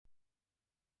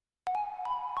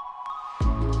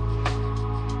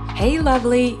Hey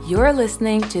lovely, you're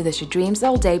listening to the She Dreams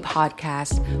All Day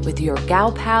podcast with your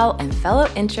gal pal and fellow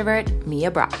introvert, Mia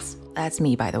Brox. That's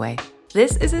me, by the way.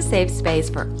 This is a safe space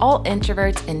for all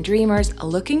introverts and dreamers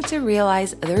looking to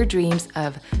realize their dreams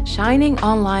of shining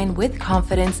online with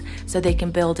confidence so they can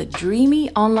build a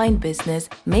dreamy online business,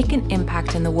 make an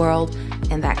impact in the world,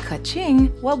 and that ka-ching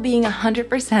while being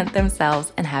 100%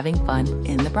 themselves and having fun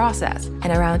in the process. And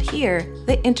around here,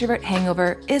 the introvert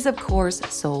hangover is of course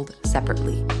sold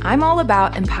separately. I'm all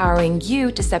about empowering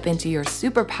you to step into your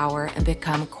superpower and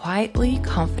become quietly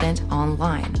confident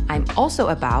online. I'm also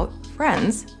about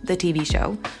Friends, the TV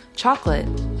show, chocolate,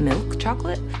 milk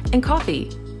chocolate, and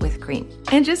coffee with cream.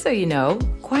 And just so you know,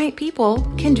 quiet people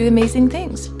can do amazing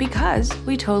things because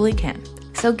we totally can.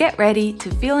 So get ready to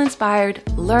feel inspired,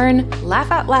 learn, laugh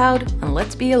out loud, and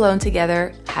let's be alone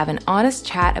together, have an honest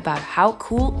chat about how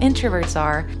cool introverts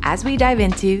are as we dive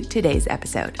into today's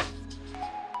episode.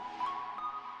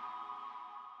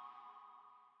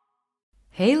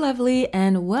 Hey lovely,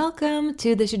 and welcome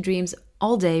to the She Dreams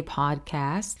All Day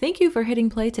podcast. Thank you for hitting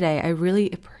play today. I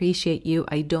really appreciate you.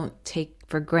 I don't take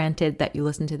for granted that you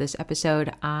listen to this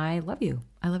episode. I love you.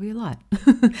 I love you a lot.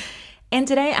 And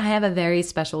today I have a very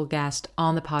special guest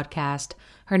on the podcast.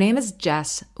 Her name is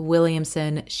Jess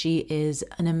Williamson. She is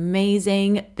an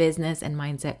amazing business and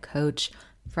mindset coach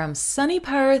from sunny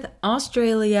Perth,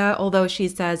 Australia, although she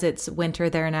says it's winter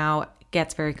there now.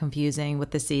 Gets very confusing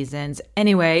with the seasons.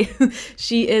 Anyway,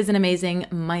 she is an amazing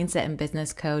mindset and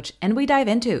business coach, and we dive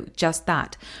into just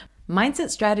that. Mindset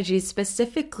strategies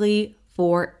specifically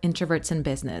for introverts in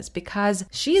business, because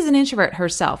she is an introvert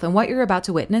herself, and what you're about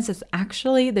to witness is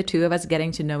actually the two of us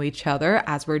getting to know each other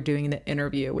as we're doing the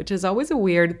interview, which is always a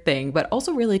weird thing, but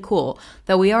also really cool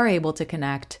that we are able to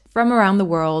connect from around the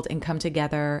world and come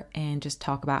together and just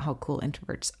talk about how cool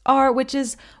introverts are, which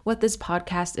is what this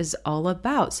podcast is all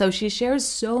about. So she shares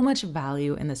so much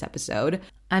value in this episode.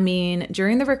 I mean,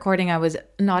 during the recording, I was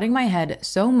nodding my head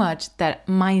so much that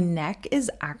my neck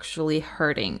is actually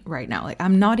hurting right now. Like,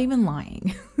 I'm not even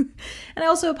lying. And I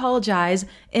also apologize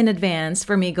in advance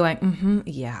for me going,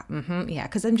 yeah,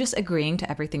 because I'm just agreeing to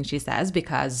everything she says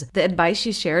because the advice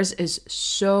she shares is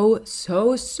so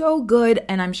good.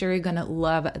 And I'm sure you're going to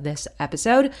love this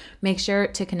episode. Make sure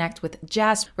to connect with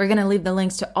Jess. We're going to leave the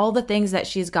links to all the things that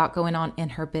she's got going on in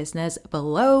her business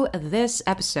below this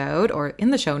episode or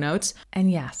in the show notes. And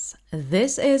yes,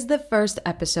 this is the first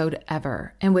episode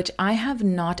ever in which I have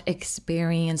not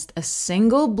experienced a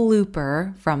single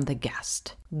blooper from the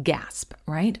guest. Gasp,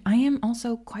 right? I am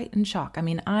also quite in shock. I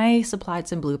mean, I supplied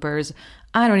some bloopers.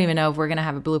 I don't even know if we're going to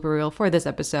have a blooper reel for this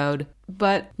episode,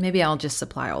 but maybe I'll just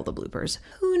supply all the bloopers.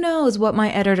 Who knows what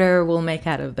my editor will make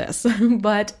out of this?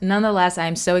 But nonetheless,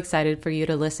 I'm so excited for you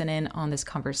to listen in on this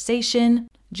conversation.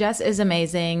 Jess is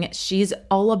amazing. She's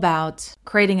all about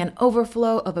creating an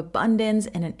overflow of abundance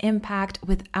and an impact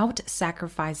without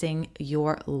sacrificing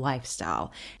your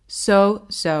lifestyle. So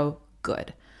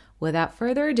good. Without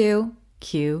further ado,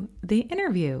 cue the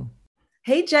interview.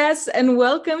 Hey, Jess, and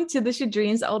welcome to the She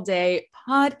Dreams All Day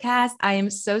podcast. I am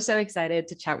so excited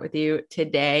to chat with you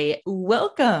today.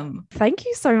 Welcome. Thank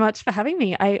you so much for having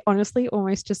me. I honestly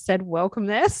almost just said welcome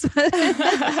this.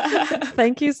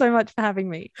 Thank you so much for having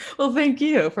me. Well, thank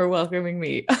you for welcoming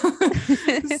me.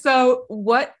 So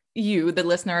what you, the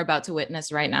listener about to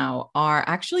witness right now, are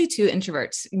actually two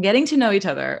introverts getting to know each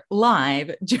other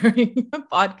live during a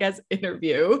podcast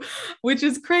interview, which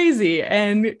is crazy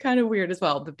and kind of weird as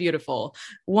well, but beautiful.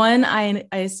 One, I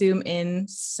assume in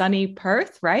sunny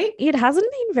Perth, right? It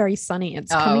hasn't been very sunny.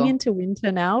 It's coming into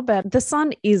winter now, but the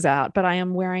sun is out, but I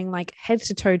am wearing like head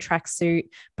to toe tracksuit,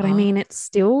 but I mean, it's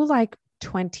still like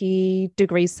 20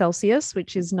 degrees Celsius,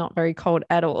 which is not very cold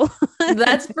at all.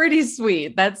 That's pretty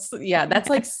sweet. That's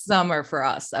like summer for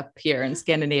us up here in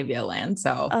Scandinavia land.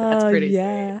 So that's pretty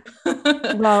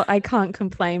sweet. Well, I can't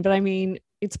complain, but I mean,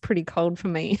 it's pretty cold for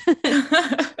me.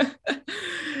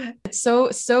 It's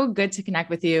so good to connect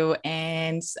with you.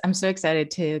 And I'm so excited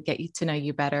to get you to know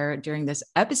you better during this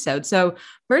episode. So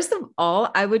first of all,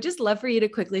 I would just love for you to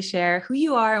quickly share who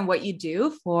you are and what you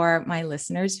do for my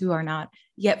listeners who are not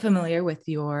yet familiar with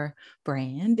your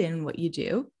brand and what you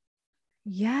do.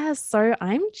 Yeah, so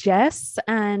I'm Jess,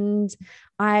 and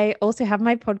I also have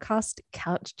my podcast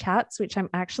Couch Chats, which I'm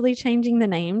actually changing the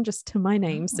name just to my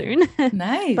name soon.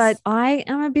 Nice. But I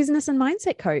am a business and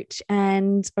mindset coach,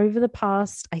 and over the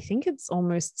past, I think it's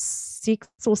almost 6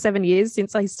 or 7 years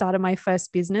since I started my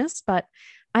first business, but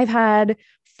I've had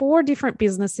 4 different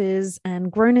businesses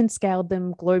and grown and scaled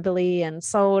them globally and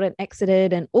sold and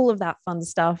exited and all of that fun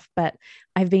stuff. But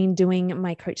I've been doing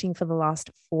my coaching for the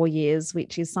last 4 years,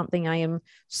 which is something I am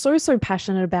so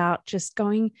passionate about, just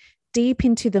going deep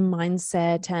into the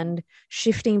mindset and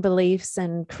shifting beliefs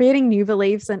and creating new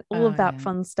beliefs and all Oh, of that yeah.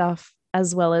 fun stuff,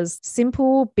 as well as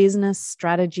simple business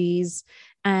strategies.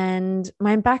 And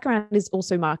my background is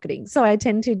also marketing. So I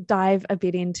tend to dive a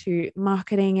bit into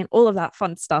marketing and all of that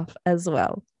fun stuff as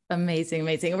well. Amazing,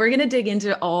 amazing. We're going to dig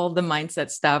into all the mindset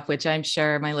stuff, which I'm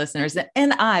sure my listeners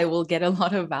and I will get a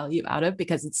lot of value out of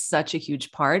because it's such a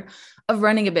huge part of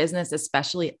running a business,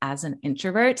 especially as an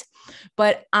introvert.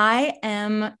 But I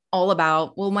am all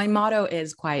about, well, my motto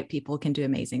is quiet people can do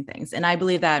amazing things. And I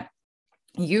believe that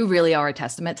you really are a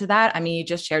testament to that. I mean, you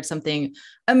just shared something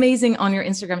amazing on your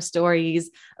Instagram stories,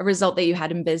 a result that you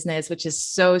had in business, which is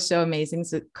so, so amazing.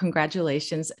 So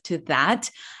congratulations to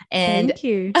that. And Thank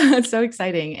you. it's so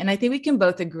exciting. And I think we can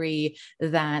both agree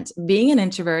that being an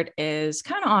introvert is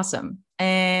kind of awesome.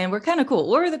 And we're kind of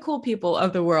cool. We're the cool people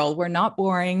of the world. We're not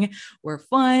boring. We're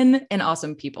fun and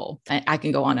awesome people. I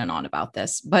can go on and on about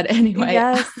this. But anyway,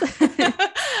 Yes.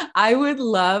 I would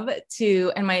love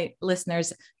to, and my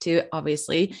listeners to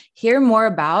obviously hear more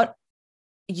about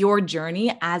your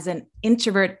journey as an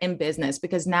introvert in business,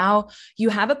 because now you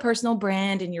have a personal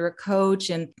brand and you're a coach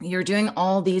and you're doing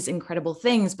all these incredible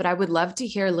things. But I would love to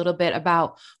hear a little bit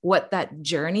about what that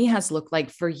journey has looked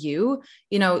like for you,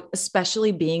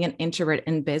 especially being an introvert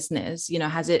in business.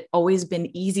 Has it always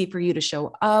been easy for you to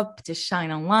show up, to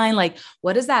shine online? Like,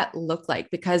 what does that look like?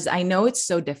 Because I know it's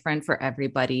so different for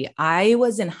everybody. I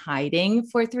was in hiding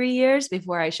for 3 years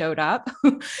before I showed up.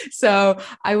 So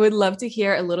I would love to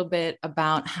hear a little bit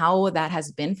about how that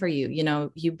has been for you,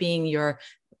 you being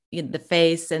the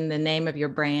face and the name of your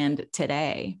brand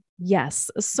today. Yes.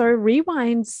 So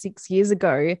rewind 6 years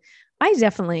ago, I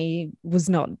definitely was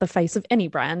not the face of any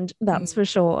brand, that's for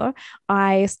sure.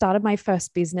 I started my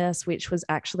first business, which was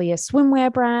actually a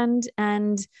swimwear brand.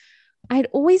 And I'd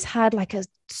always had like a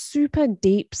super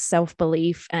deep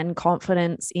self-belief and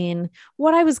confidence in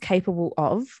what I was capable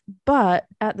of. But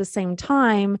at the same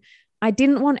time, I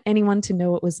didn't want anyone to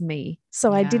know it was me.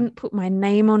 So I Yeah. didn't put my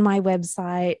name on my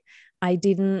website. I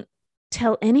didn't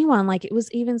tell anyone. Like, it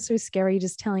was even so scary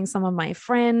just telling some of my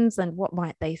friends, and what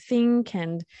might they think,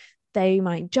 and they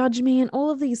might judge me, and all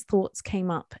of these thoughts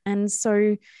came up. And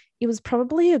so it was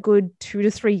probably a good 2 to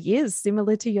 3 years,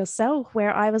 similar to yourself,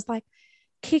 where I was like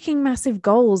kicking massive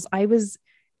goals. I was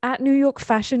at New York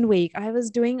Fashion Week. I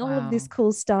was doing all of this Wow.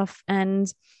 cool stuff.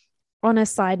 And on a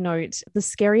side note, the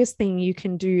scariest thing you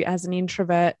can do as an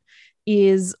introvert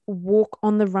is walk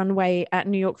on the runway at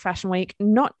New York Fashion Week,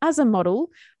 not as a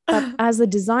model, but as a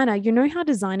designer. You know how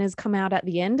designers come out at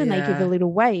the end and they give a Yeah.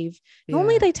 little wave?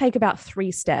 Normally Yeah. they take about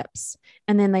 3 steps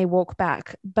and then they walk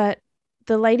back. But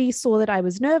the lady saw that I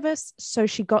was nervous, so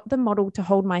she got the model to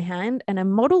hold my hand, and a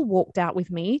model walked out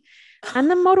with me. And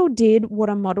the model did what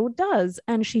a model does.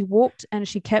 And she walked and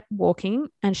she kept walking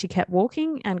and she kept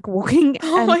walking and walking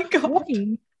Oh and my God.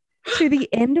 walking to the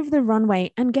end of the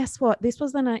runway. And guess what? This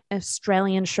was an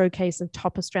Australian showcase of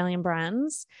top Australian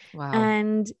brands. Wow.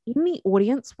 And in the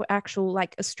audience were actual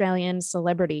like Australian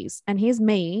celebrities. And here's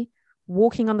me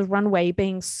walking on the runway,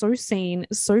 being so seen,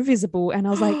 so visible. And I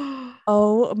was like,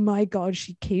 oh my God,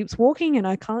 she keeps walking and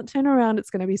I can't turn around. It's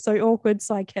going to be so awkward.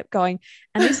 So I kept going.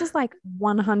 And this was like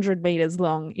 100 meters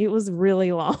long. It was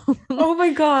really long. Oh my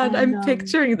God. And I'm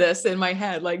picturing this in my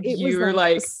head. Like it was you're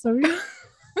like like, so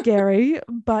scary,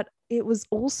 but it was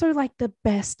also like the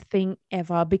best thing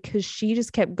ever because she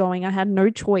just kept going. I had no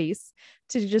choice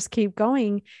to just keep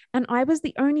going. And I was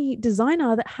the only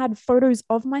designer that had photos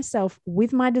of myself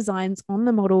with my designs on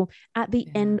the model at the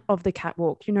yeah. end of the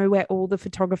catwalk, where all the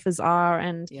photographers are.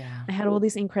 And Yeah. I had all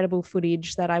this incredible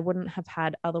footage that I wouldn't have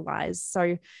had otherwise.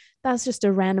 So that's just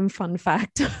a random fun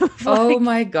fact of Oh like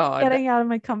my God. getting out of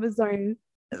my comfort zone.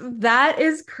 That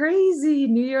is crazy.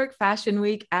 New York Fashion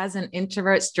Week as an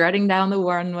introvert strutting down the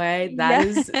runway. That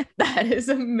Yeah. is that is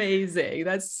amazing.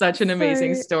 That's such an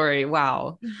amazing So story.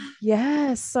 Wow.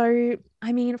 yeah. So,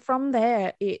 I mean, from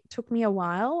there, it took me a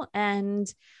while,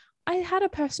 and I had a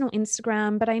personal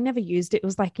Instagram, but I never used it. It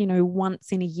was like,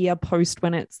 once in a year post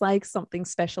when it's like something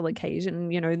special occasion,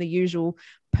 the usual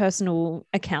personal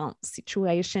account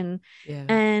situation. Yeah.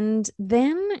 And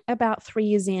then about 3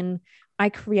 years in, I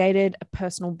created a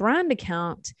personal brand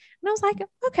account, and I was like,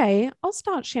 okay, I'll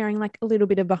start sharing like a little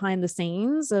bit of behind the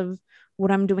scenes of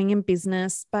what I'm doing in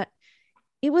business. But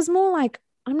it was more like,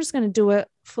 I'm just going to do it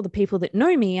for the people that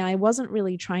know me. I wasn't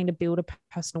really trying to build a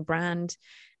personal brand.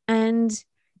 And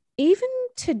even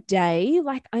today,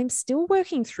 like, I'm still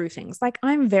working through things. Like,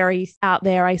 I'm very out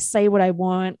there. I say what I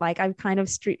want. Like, I've kind of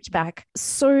stripped back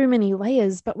so many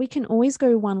layers, but we can always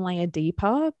go one layer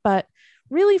deeper. But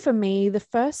really, for me, the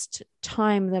first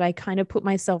time that I kind of put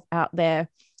myself out there,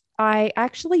 I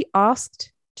actually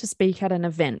asked to speak at an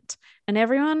event. And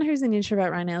everyone who's an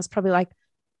introvert right now is probably like,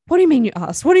 what do you mean you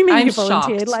asked? What do you mean you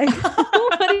volunteered? Shocked. Like,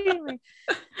 what do you mean?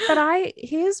 But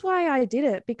here's why I did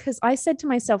it, because I said to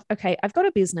myself, okay, I've got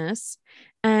a business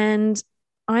and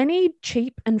I need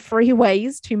cheap and free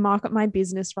ways to market my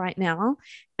business right now.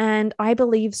 And I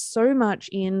believe so much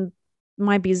in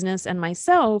my business and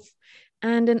myself.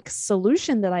 And a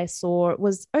solution that I saw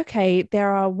was, okay,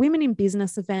 there are women in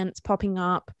business events popping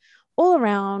up all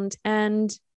around. And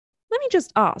let me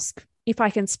just ask if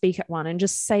I can speak at one and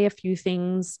just say a few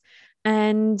things.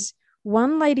 And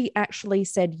one lady actually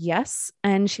said yes.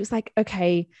 And she was like,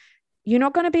 okay, you're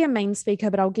not going to be a main speaker,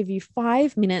 but I'll give you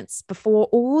 5 minutes before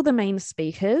all the main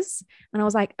speakers. And I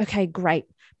was like, okay, great.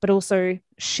 But also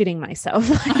shitting myself.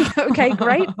 Like, okay,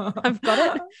 great. I've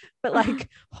got it. But like,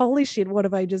 holy shit, what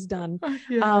have I just done?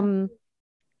 Yeah.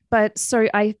 But so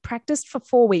I practiced for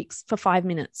 4 weeks for 5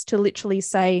 minutes to literally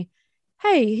say,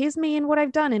 hey, here's me and what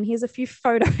I've done. And here's a few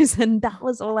photos. And that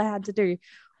was all I had to do.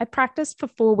 I practiced for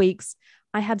 4 weeks.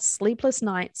 I had sleepless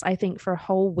nights, I think, for a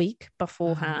whole week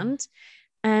beforehand.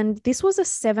 And this was a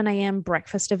 7 a.m.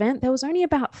 breakfast event. There was only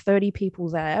about 30 people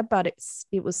there, but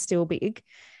it was still big.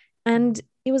 And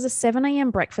it was a 7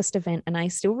 a.m. breakfast event. And I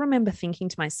still remember thinking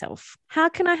to myself, how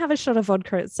can I have a shot of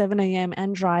vodka at 7 a.m.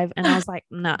 and drive? And I was like,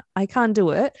 nah, I can't do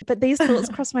it. But these thoughts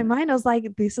crossed my mind. I was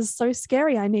like, this is so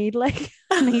scary. I need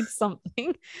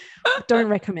something. Don't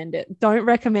recommend it. Don't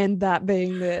recommend that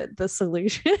being the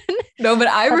solution. No, but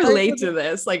I relate to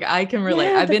this. Like I can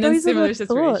relate. Yeah, I've been in similar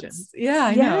situations. Thoughts. Yeah,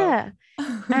 I know.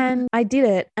 And I did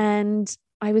it. And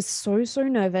I was so, so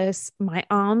nervous. My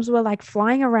arms were like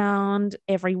flying around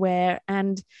everywhere.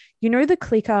 And you know, the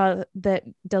clicker that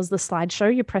does the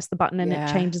slideshow, you press the button and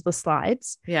it changes the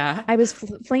slides. Yeah. I was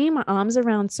flinging my arms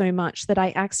around so much that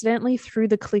I accidentally threw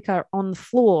the clicker on the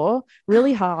floor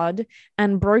really hard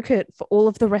and broke it for all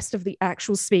of the rest of the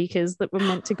actual speakers that were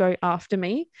meant to go after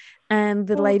me. And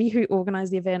the lady who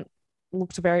organized the event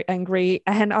looked very angry,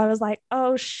 and I was like,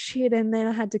 oh shit. And then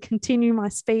I had to continue my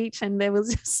speech, and there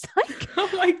was just like, oh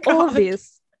my God, all of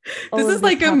this. This is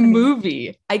like a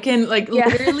movie. I can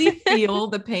literally feel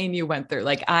the pain you went through.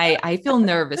 Like I feel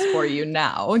nervous for you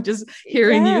now, just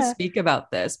hearing you speak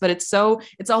about this. But it's all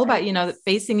about,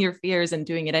 facing your fears and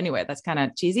doing it anyway. That's kind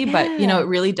of cheesy, but it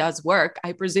really does work,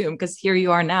 I presume, because here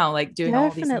you are now, like doing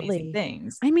all these amazing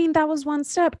things. I mean, that was one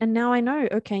step. And now I know,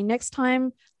 okay, next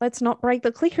time, let's not break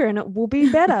the clicker and it will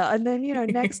be better. And then,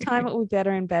 next time it will be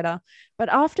better and better. But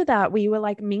after that, we were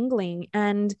like mingling,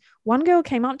 and one girl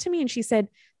came up to me and she said,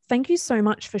 thank you so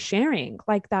much for sharing.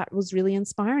 Like, that was really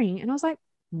inspiring. And I was like,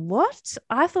 what?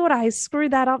 I thought I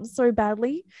screwed that up so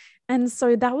badly. And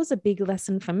so that was a big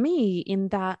lesson for me, in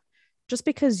that just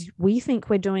because we think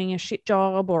we're doing a shit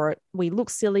job, or we look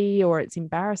silly, or it's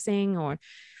embarrassing, or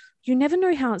you never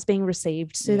know how it's being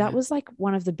received. So that was like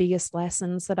one of the biggest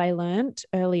lessons that I learned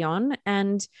early on.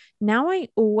 And now I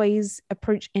always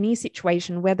approach any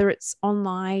situation, whether it's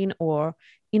online or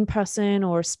in person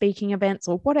or speaking events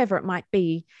or whatever it might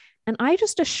be. And I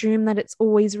just assume that it's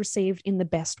always received in the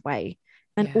best way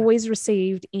and always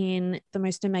received in the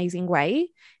most amazing way.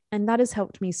 And that has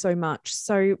helped me so much.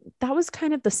 So that was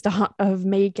kind of the start of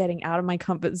me getting out of my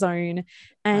comfort zone.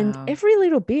 And every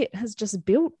little bit has just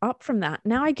built up from that.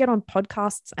 Now I get on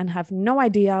podcasts and have no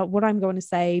idea what I'm going to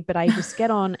say, but I just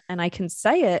get on and I can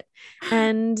say it.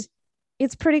 And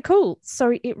it's pretty cool.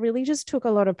 So it really just took a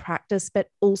lot of practice, but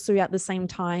also at the same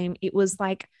time, it was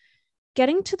like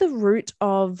getting to the root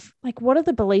of like, what are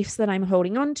the beliefs that I'm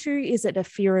holding on to? Is it a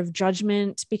fear of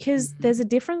judgment? Because there's a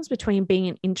difference between being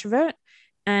an introvert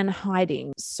and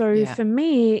hiding. So for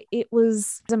me, it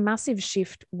was a massive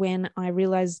shift when I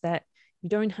realized that you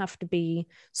don't have to be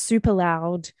super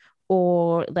loud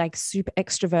or like super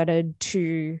extroverted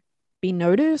to be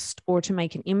noticed or to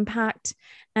make an impact.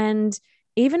 And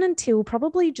even until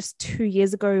probably just 2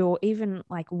 years ago, or even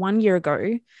like 1 year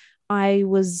ago, I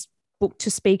was booked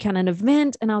to speak at an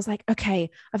event, and I was like, okay,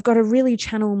 I've got to really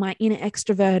channel my inner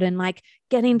extrovert and like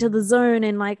get into the zone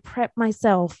and like prep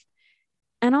myself.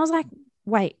 And I was like,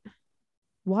 wait,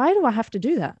 why do I have to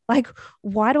do that? Like,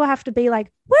 why do I have to be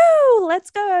like, woo,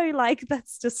 let's go? Like,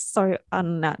 that's just so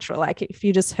unnatural. Like, if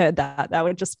you just heard that, that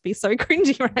would just be so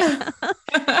cringy right now.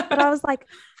 But I was like,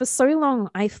 for so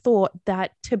long, I thought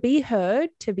that to be heard,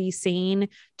 to be seen,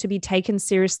 to be taken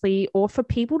seriously, or for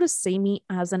people to see me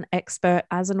as an expert,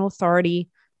 as an authority,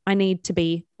 I need to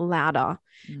be louder.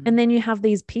 And then you have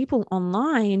these people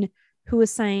online who are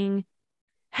saying,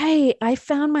 hey, I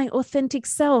found my authentic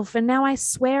self and now I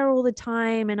swear all the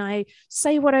time and I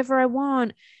say whatever I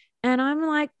want. And I'm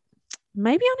like,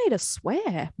 maybe I need to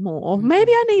swear more.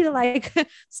 Maybe I need to like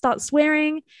start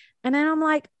swearing. And then I'm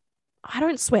like, I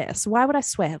don't swear. So why would I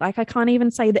swear? Like, I can't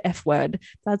even say the F word.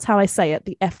 That's how I say it,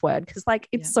 the F word. Cause like,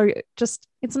 it's so just,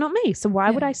 it's not me. So why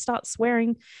would I start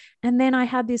swearing? And then I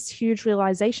had this huge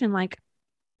realization, like,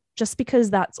 just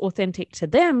because that's authentic to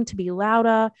them to be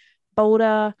louder,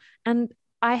 bolder. And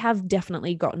I have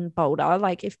definitely gotten bolder.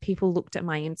 Like, if people looked at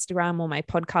my Instagram or my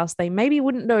podcast, they maybe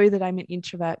wouldn't know that I'm an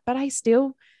introvert, but I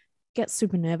still get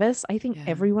super nervous. I think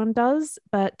everyone does.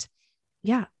 But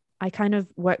yeah, I kind of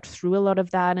worked through a lot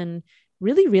of that and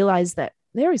really realized that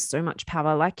there is so much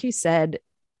power. Like you said,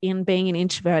 in being an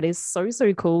introvert is so,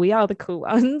 so cool. We are the cool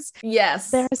ones.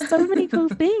 Yes. There are so many cool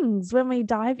things when we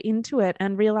dive into it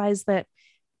and realize that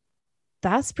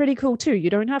that's pretty cool too.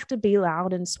 You don't have to be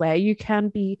loud and swear. You can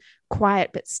be quiet,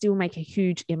 but still make a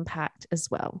huge impact as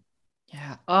well.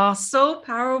 Yeah. Oh, so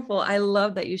powerful. I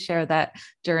love that you share that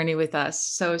journey with us.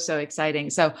 So, so exciting.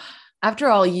 So after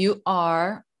all, you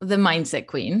are the mindset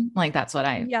queen. Like, that's what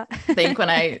I think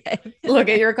when I look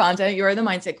at your content. You are the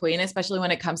mindset queen, especially when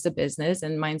it comes to business,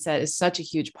 and mindset is such a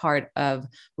huge part of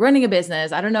running a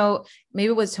business. I don't know, maybe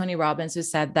it was Tony Robbins who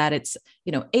said that it's,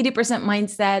 80%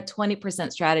 mindset,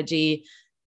 20% strategy,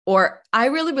 or I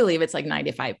really believe it's like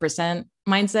 95%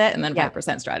 mindset and then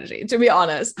 5% strategy, to be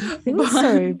honest. I think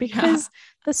so, because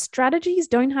the strategies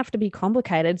don't have to be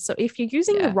complicated. So if you're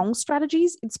using the wrong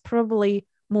strategies, it's probably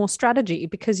more strategy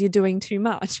because you're doing too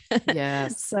much.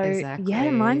 Yes. So exactly.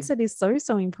 mindset is so,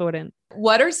 so important.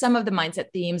 What are some of the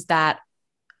mindset themes that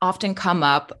often come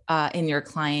up in your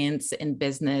clients in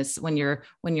business when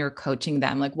you're coaching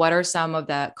them? Like, what are some of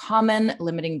the common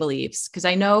limiting beliefs? Because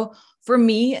I know for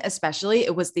me, especially,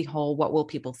 it was the whole, what will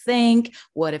people think?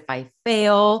 What if I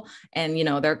fail? And,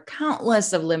 there are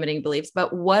countless of limiting beliefs,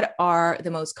 but what are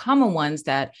the most common ones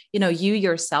that, you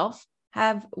yourself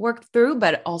have worked through,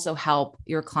 but also help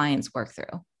your clients work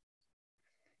through?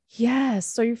 Yeah.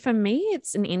 So for me,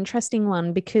 it's an interesting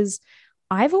one because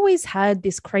I've always had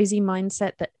this crazy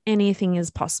mindset that anything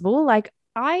is possible. Like,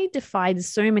 I defied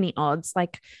so many odds,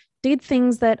 like did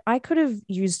things that I could have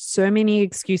used so many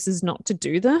excuses not to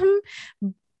do them.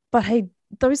 But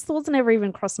those thoughts never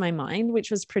even crossed my mind,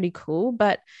 which was pretty cool.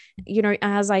 But,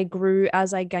 as I grew,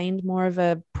 as I gained more of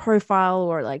a profile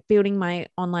or like building my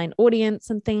online audience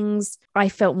and things, I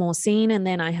felt more seen. And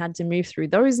then I had to move through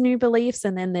those new beliefs.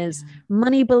 And then there's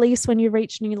money beliefs when you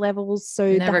reach new levels. So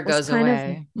it never that was goes kind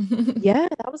away. of,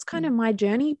 that was kind of my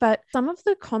journey. But some of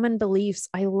the common beliefs,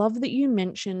 I love that you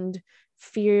mentioned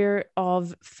fear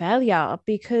of failure,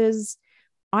 because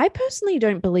I personally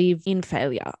don't believe in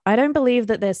failure. I don't believe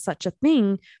that there's such a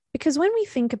thing, because when we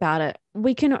think about it,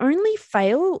 we can only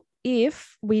fail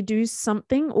if we do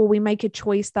something or we make a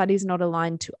choice that is not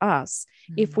aligned to us.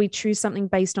 If we choose something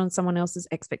based on someone else's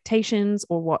expectations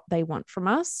or what they want from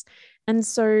us. And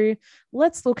so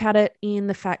let's look at it in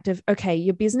the fact of, okay,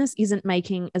 your business isn't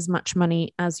making as much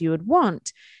money as you would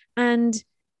want. And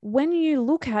when you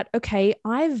look at, okay,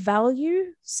 I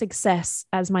value success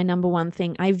as my number one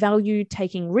thing. I value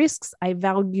taking risks. I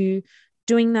value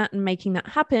doing that and making that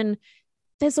happen.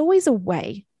 There's always a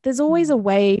way. There's always a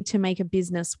way to make a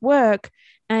business work.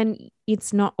 And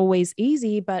it's not always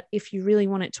easy, but if you really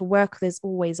want it to work, there's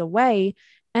always a way.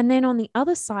 And then on the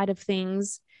other side of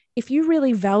things, if you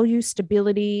really value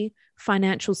stability,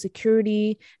 financial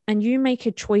security, and you make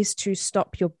a choice to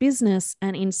stop your business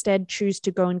and instead choose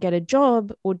to go and get a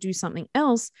job or do something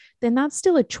else, then that's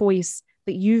still a choice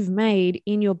that you've made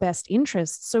in your best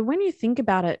interest. So when you think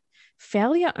about it,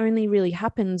 failure only really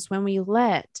happens when we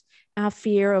let our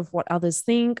fear of what others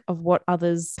think, of what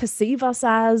others perceive us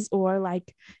as, or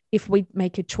like if we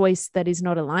make a choice that is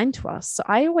not aligned to us. So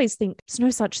I always think there's no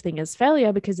such thing as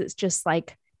failure, because it's just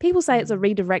like, people say it's a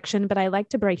redirection, but I like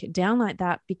to break it down like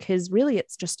that, because really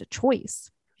it's just a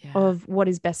choice of what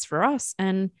is best for us.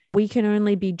 And we can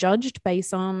only be judged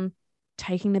based on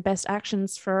taking the best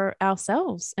actions for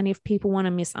ourselves. And if people want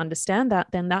to misunderstand that,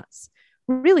 then that's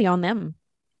really on them.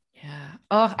 Yeah.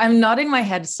 Oh, I'm nodding my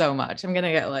head so much. I'm going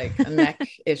to get like a neck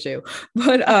issue,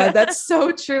 but that's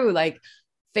so true. Like,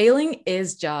 failing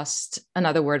is just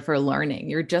another word for learning.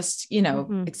 You're just,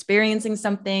 experiencing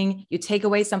something, you take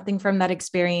away something from that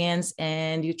experience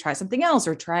and you try something else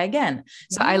or try again.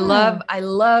 So I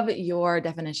love your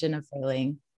definition of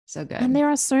failing. So good. And there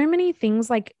are so many things,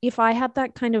 like if I had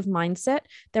that kind of mindset,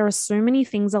 there are so many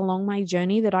things along my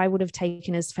journey that I would have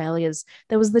taken as failures.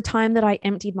 There was the time that I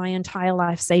emptied my entire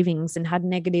life savings and had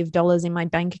negative dollars in my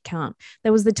bank account.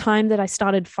 There was the time that I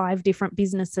started 5 different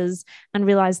businesses and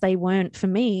realized they weren't for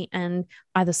me and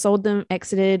either sold them,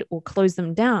 exited, or closed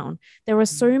them down. There are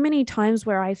so many times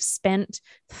where I've spent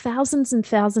thousands and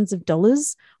thousands of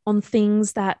dollars on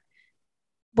things that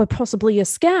were possibly a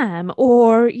scam,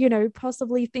 or,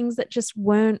 possibly things that just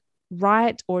weren't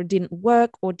right or didn't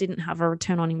work or didn't have a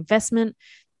return on investment.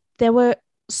 There were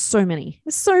so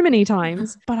many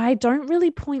times, but I don't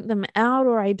really point them out,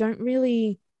 or I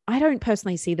don't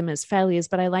personally see them as failures,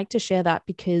 but I like to share that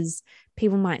because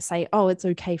people might say, oh, it's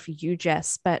okay for you,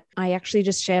 Jess. But I actually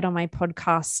just shared on my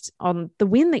podcast on the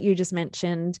win that you just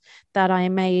mentioned that I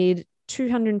made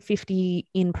 250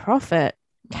 in profit,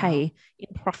 K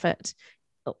in profit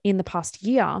in the past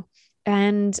year.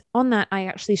 And on that, I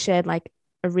actually shared like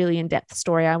a really in-depth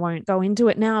story. I won't go into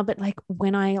it now, but like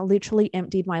when I literally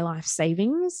emptied my life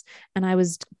savings and I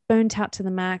was burnt out to the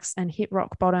max and hit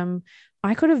rock bottom,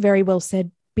 I could have very well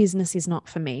said, business is not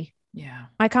for me. Yeah.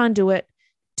 I can't do it.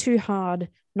 Too hard,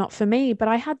 not for me. But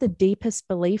I had the deepest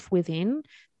belief within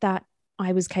that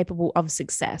I was capable of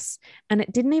success. And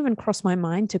it didn't even cross my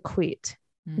mind to quit.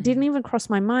 It didn't even cross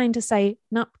my mind to say,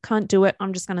 no, can't do it.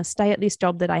 I'm just going to stay at this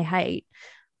job that I hate.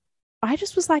 I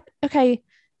just was like, okay,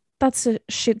 that's a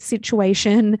shit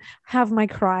situation. Have my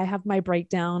cry, have my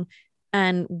breakdown.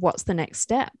 And what's the next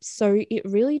step? So it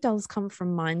really does come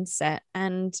from mindset.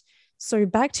 And so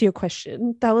back to your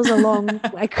question, that was a long,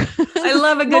 I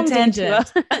love a good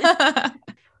tangent.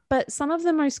 But some of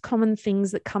the most common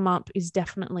things that come up is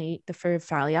definitely the fear of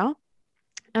failure,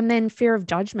 and then fear of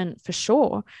judgment for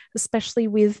sure, especially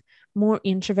with more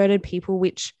introverted people,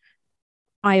 which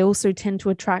I also tend to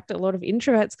attract a lot of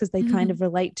introverts because they kind of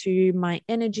relate to my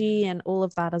energy and all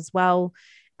of that as well.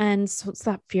 And so it's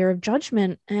that fear of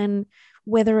judgment, and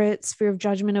whether it's fear of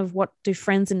judgment of what do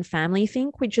friends and family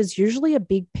think, which is usually a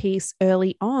big piece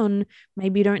early on.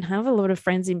 Maybe you don't have a lot of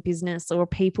friends in business or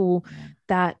people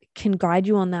that can guide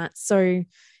you on that. So,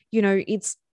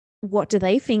 it's what do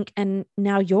they think? And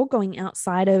now you're going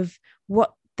outside of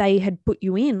what they had put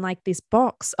you in, like this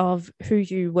box of who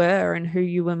you were and who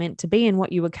you were meant to be and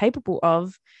what you were capable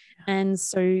of. And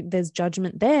so there's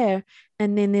judgment there.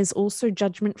 And then there's also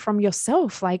judgment from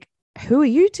yourself, like, who are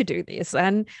you to do this?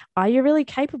 And are you really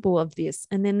capable of this?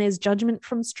 And then there's judgment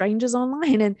from strangers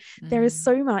online. And there is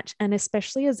so much. And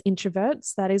especially as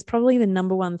introverts, that is probably the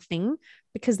number one thing,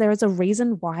 because there is a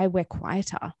reason why we're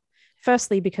quieter.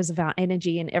 Firstly, because of our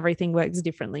energy and everything works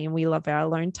differently and we love our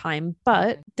alone time.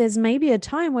 But there's maybe a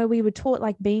time where we were taught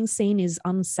like being seen is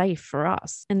unsafe for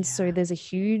us. And so there's a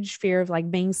huge fear of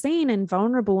like being seen and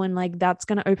vulnerable, and like that's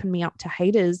going to open me up to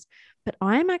haters. But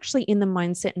I'm actually in the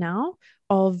mindset now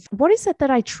of what is it that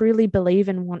I truly believe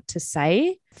and want to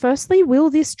say? Firstly,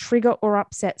 will this trigger or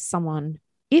upset someone?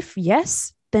 If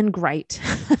yes, then great.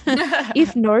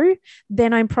 If no,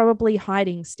 then I'm probably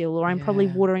hiding still, or I'm probably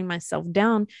watering myself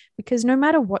down, because no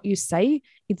matter what you say,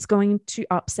 it's going to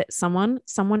upset someone.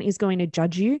 Someone is going to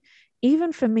judge you.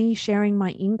 Even for me sharing my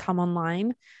income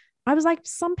online, I was like,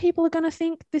 some people are going to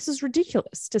think this is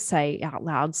ridiculous to say out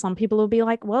loud. Some people will be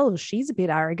like, well, she's a bit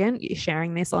arrogant, you're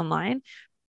sharing this online.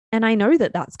 And I know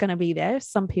that that's going to be there.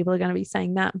 Some people are going to be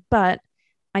saying that, but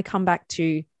I come back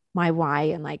to my why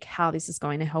and like how this is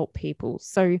going to help people.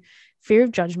 So fear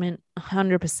of judgment,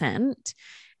 100%.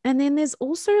 And then there's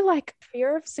also like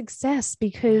fear of success,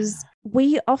 because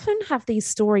we often have these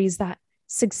stories that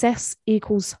success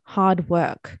equals hard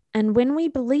work. And when we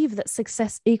believe that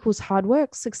success equals hard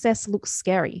work, success looks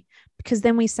scary, because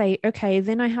then we say, okay,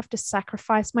 then I have to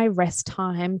sacrifice my rest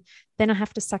time. Then I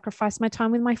have to sacrifice my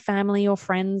time with my family or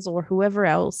friends or whoever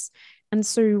else. And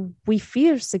so we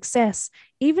fear success,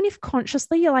 even if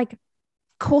consciously you're like, of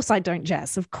course I don't,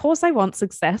 Jess. Of course I want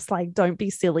success. Like, don't be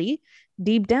silly.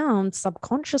 Deep down,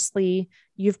 subconsciously,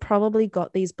 you've probably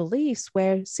got these beliefs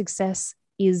where success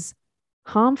is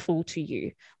harmful to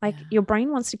you. Like your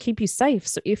brain wants to keep you safe.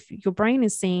 So if your brain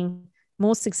is seeing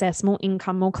more success, more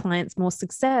income, more clients, more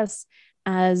success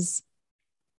as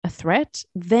a threat,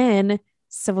 then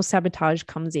self-sabotage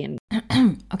comes in.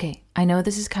 Okay, I know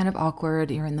this is kind of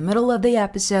awkward. You're in the middle of the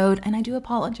episode, and I do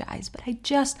apologize, but I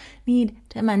just need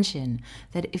to mention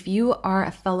that if you are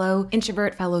a fellow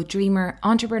introvert, fellow dreamer,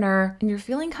 entrepreneur, and you're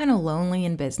feeling kind of lonely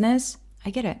in business,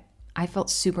 I get it. I felt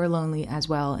super lonely as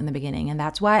well in the beginning. And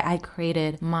that's why I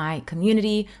created my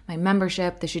community, my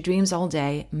membership, the She Dreams All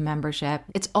Day membership.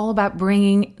 It's all about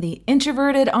bringing the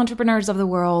introverted entrepreneurs of the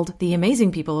world, the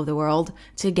amazing people of the world,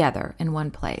 together in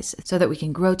one place so that we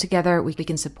can grow together, we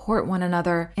can support one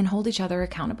another and hold each other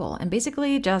accountable and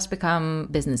basically just become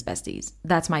business besties.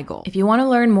 That's my goal. If you want to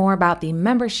learn more about the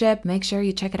membership, make sure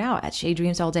you check it out at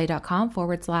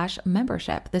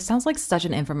shedreamsallday.com/membership. This sounds like such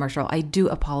an infomercial. I do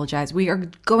apologize. We are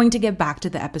going to get back to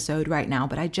the episode right now,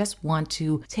 but I just want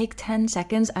to take 10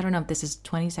 seconds, I don't know if this is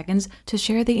 20 seconds, to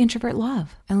share the introvert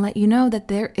love and let you know that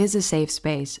there is a safe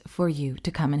space for you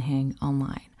to come and hang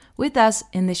online. with us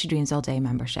in the She Dreams All Day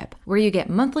membership, where you get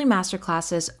monthly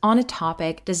masterclasses on a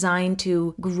topic designed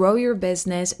to grow your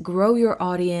business, grow your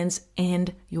audience,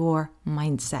 and your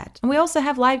mindset. And we also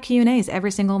have live Q&As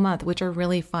every single month, which are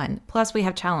really fun. Plus, we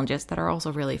have challenges that are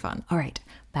also really fun. All right,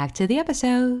 back to the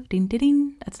episode. Ding, ding,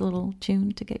 ding. That's a little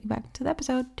tune to get you back to the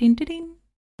episode. Ding, ding, ding.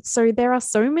 So there are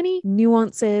so many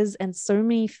nuances and so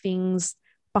many things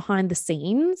behind the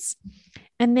scenes.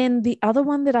 And then the other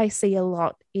one that I see a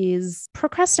lot is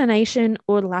procrastination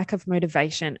or lack of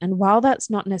motivation. And while that's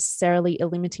not necessarily a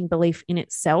limiting belief in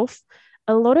itself,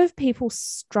 a lot of people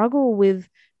struggle with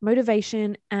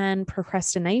motivation and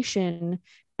procrastination.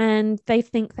 And they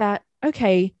think that,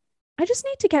 okay, I just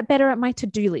need to get better at my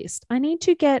to-do list. I need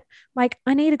to go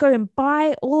and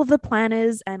buy all of the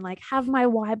planners and have my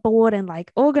whiteboard and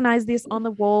organize this on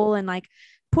the wall and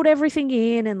put everything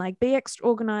in and be extra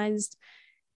organized.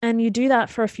 And you do that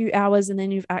for a few hours and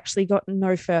then you've actually gotten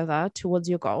no further towards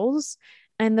your goals.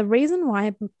 And the reason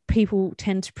why people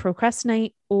tend to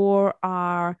procrastinate or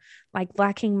are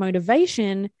lacking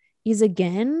motivation is,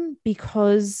 again,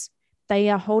 because they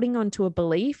are holding on to a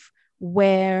belief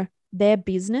where their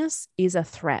business is a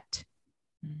threat.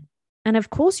 And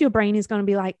of course, your brain is going to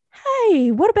be like,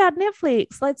 hey, what about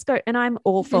Netflix? Let's go. And I'm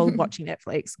all for watching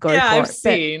Netflix. Go for I've it.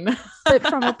 seen. But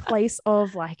from a place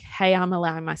of hey, I'm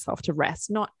allowing myself to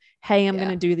rest, not, hey, I'm going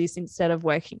to do this instead of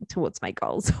working towards my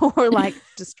goals or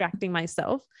distracting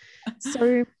myself.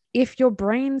 So if your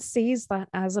brain sees that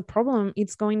as a problem,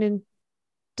 it's going to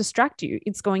distract you.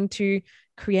 It's going to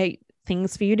create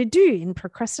things for you to do in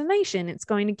procrastination. It's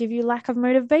going to give you lack of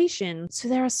motivation. So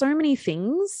there are so many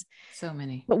things. So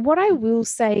many. But what I will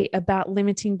say about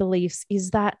limiting beliefs is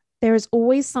that there is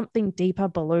always something deeper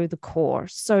below the core.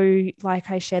 So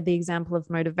I shared the example of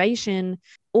motivation,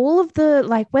 all of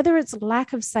the, whether it's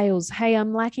lack of sales, hey,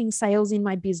 I'm lacking sales in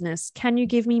my business. Can you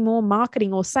give me more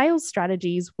marketing or sales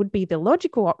strategies would be the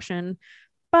logical option.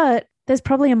 But there's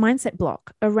probably a mindset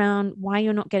block around why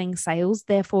you're not getting sales.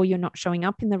 Therefore, you're not showing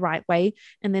up in the right way.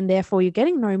 And then therefore you're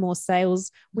getting no more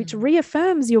sales, which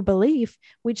reaffirms your belief,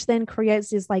 which then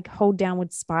creates this whole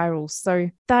downward spiral.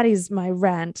 So that is my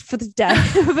rant for the day.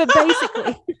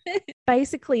 But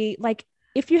basically,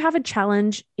 if you have a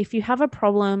challenge, if you have a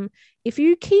problem, if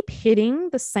you keep hitting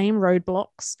the same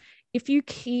roadblocks, if you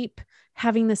keep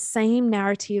having the same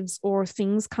narratives or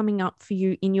things coming up for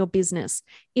you in your business,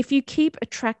 if you keep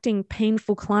attracting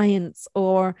painful clients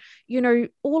or,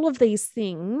 all of these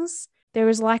things, there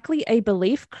is likely a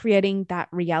belief creating that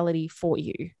reality for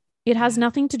you. It has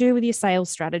nothing to do with your sales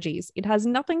strategies. It has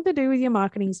nothing to do with your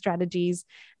marketing strategies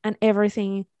and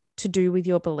everything to do with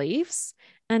your beliefs.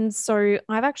 And so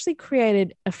I've actually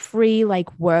created a free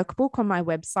workbook on my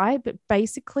website, but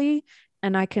basically,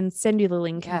 and I can send you the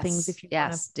link and things if you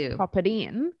want to pop it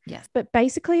in. Yes. But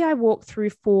basically I walk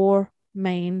through 4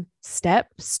 main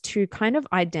steps to kind of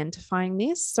identifying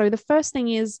this. So the first thing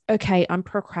is, okay, I'm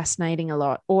procrastinating a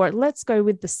lot, or let's go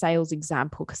with the sales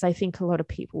example, because I think a lot of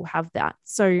people have that.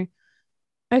 So,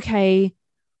 okay,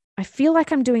 I feel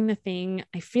like I'm doing the thing.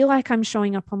 I feel like I'm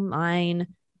showing up online.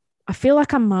 I feel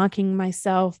like I'm marking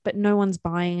myself, but no one's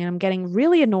buying. And I'm getting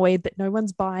really annoyed that no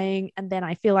one's buying. And then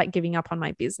I feel like giving up on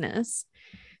my business.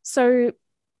 So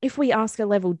if we ask a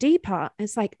level deeper,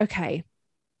 it's okay,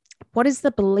 what is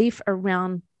the belief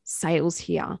around sales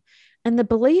here? And the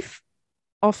belief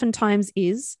oftentimes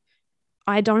is,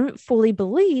 I don't fully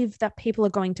believe that people are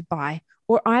going to buy,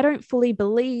 or I don't fully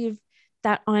believe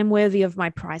that I'm worthy of my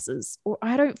prices, or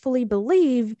I don't fully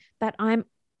believe that I'm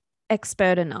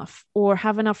expert enough or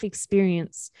have enough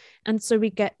experience. And so we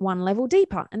get one level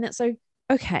deeper, and that's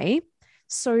okay,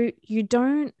 so you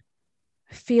don't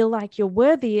feel like you're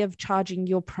worthy of charging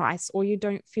your price, or you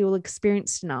don't feel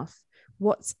experienced enough.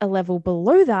 What's a level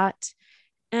below that?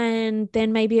 And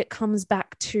then maybe it comes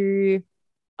back to,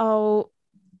 oh,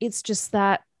 it's just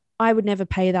that I would never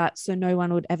pay that, so no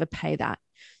one would ever pay that.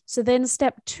 So then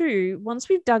step 2, once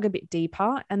we've dug a bit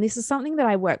deeper, and this is something that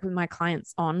I work with my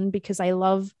clients on because I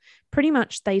love pretty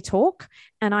much they talk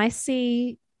and I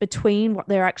see between what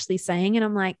they're actually saying. And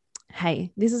I'm like,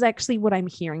 hey, this is actually what I'm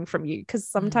hearing from you. Because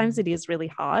sometimes it is really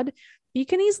hard. You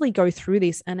can easily go through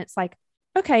this and it's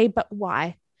okay, but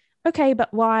why? Okay,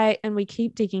 but why? And we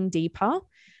keep digging deeper.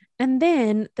 And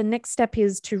then the next step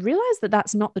is to realize that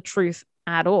that's not the truth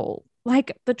at all.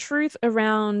 The truth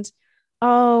around,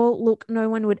 oh, look, no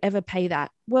one would ever pay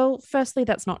that. Well, firstly,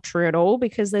 that's not true at all,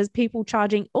 because there's people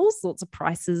charging all sorts of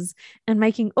prices and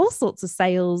making all sorts of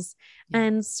sales.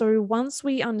 And so once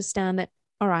we understand that,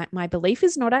 all right, my belief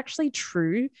is not actually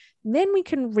true, then we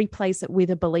can replace it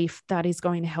with a belief that is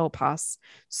going to help us.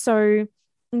 So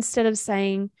instead of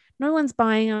saying, no one's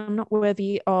buying, I'm not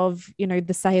worthy of,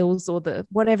 the sales or the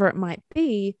whatever it might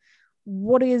be.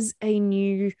 What is a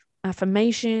new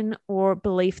affirmation or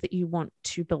belief that you want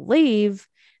to believe?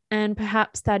 And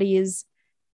perhaps that is,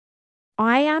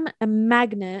 I am a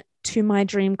magnet to my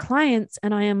dream clients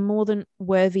and I am more than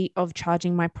worthy of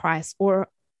charging my price, or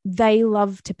they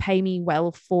love to pay me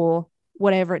well for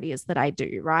whatever it is that I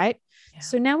do, right? Yeah.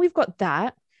 So now we've got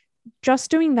that.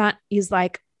 Just doing that is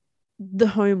like the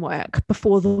homework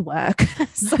before the work.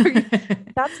 So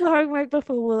that's the homework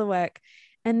before the work.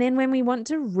 And then when we want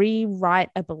to rewrite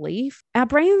a belief, our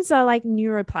brains are like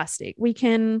neuroplastic. We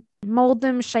can mold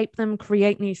them, shape them,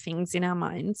 create new things in our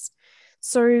minds.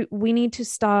 So we need to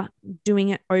start doing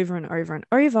it over and over and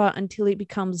over until it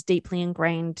becomes deeply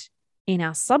ingrained in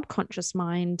our subconscious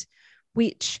mind,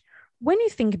 which, when you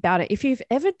think about it, if you've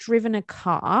ever driven a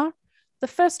car, the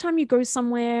first time you go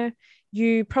somewhere,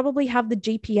 you probably have the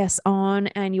GPS on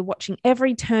and you're watching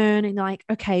every turn and you're like,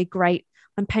 okay, great,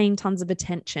 I'm paying tons of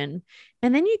attention.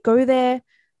 And then you go there,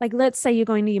 like let's say you're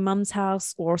going to your mum's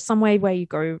house or somewhere where you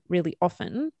go really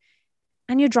often,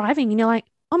 and you're driving and you're like,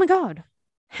 oh my God,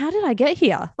 how did I get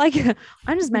here? Like,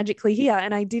 I'm just magically here.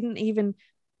 And I didn't even,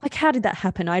 like, how did that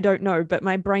happen? I don't know. But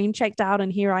my brain checked out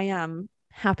and here I am,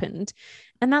 happened.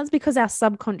 And that's because our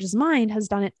subconscious mind has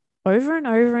done it over and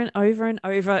over and over and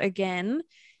over again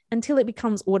until it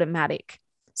becomes automatic.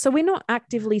 So we're not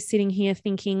actively sitting here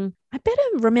thinking, I better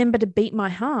remember to beat my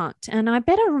heart and I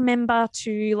better remember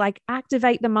to like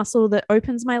activate the muscle that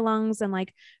opens my lungs and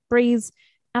like breathes.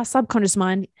 Our subconscious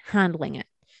mind handling it.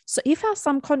 So if our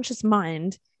subconscious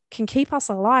mind can keep us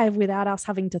alive without us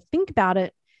having to think about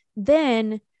it,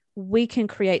 then we can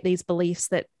create these beliefs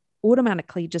that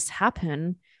automatically just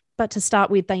happen. But to start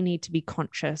with, they need to be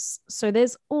conscious. So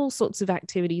there's all sorts of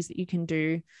activities that you can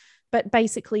do. But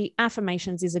basically,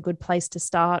 affirmations is a good place to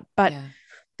start. But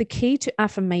the key to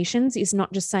affirmations is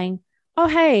not just saying, oh,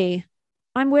 hey,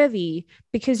 I'm worthy,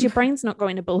 because your brain's not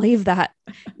going to believe that.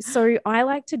 So I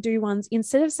like to do ones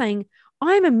instead of saying,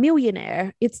 I'm a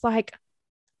millionaire. It's like,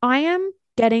 I am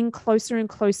getting closer and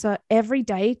closer every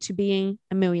day to being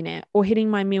a millionaire or hitting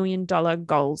my $1 million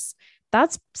goals.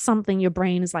 That's something your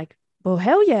brain is like, well,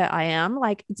 hell yeah, I am.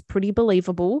 Like, it's pretty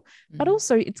believable, but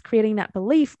also it's creating that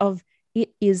belief of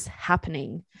it is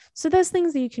happening. So there's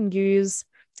things that you can use.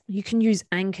 You can use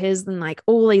anchors and like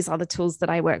all these other tools that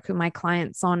I work with my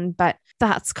clients on, but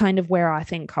that's kind of where I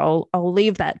think I'll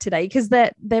leave that today, because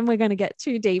then we're going to get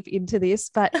too deep into this,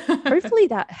 but hopefully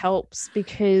that helps,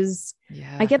 because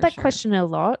I get that question a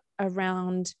lot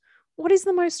around what is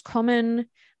the most common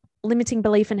limiting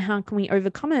belief and how can we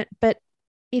overcome it? But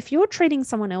if you're treating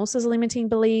someone else as a limiting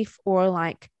belief, or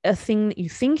like a thing that you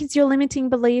think is your limiting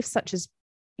belief, such as,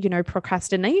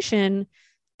 procrastination,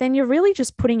 then you're really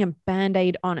just putting a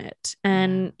Band-Aid on it,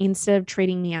 and instead of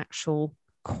treating the actual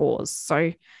cause.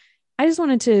 So I just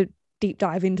wanted to deep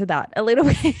dive into that a little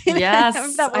bit.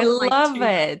 Yes, I love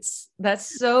it.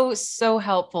 That's so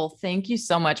helpful. Thank you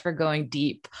so much for going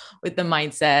deep with the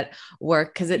mindset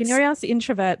work, because it's, us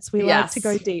introverts, we like to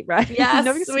go deep, right?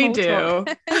 Yes, we do.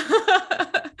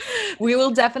 We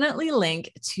will definitely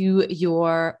link to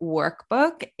your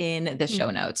workbook in the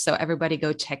show notes. So everybody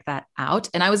go check that out.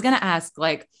 And I was going to ask,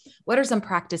 like, what are some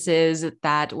practices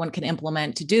that one can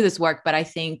implement to do this work? But I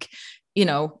think,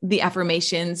 the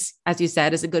affirmations, as you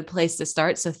said, is a good place to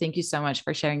start. So thank you so much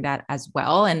for sharing that as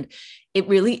well. And it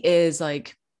really is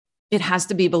like, it has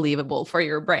to be believable for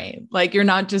your brain. Like, you're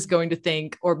not just going to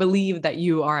think or believe that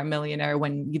you are a millionaire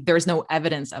when there's no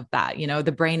evidence of that.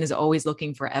 The brain is always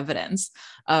looking for evidence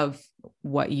of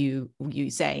what you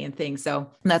say and think.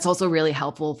 So that's also really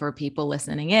helpful for people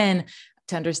listening in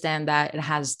to understand that it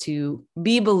has to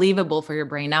be believable for your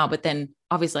brain now. But then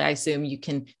obviously I assume you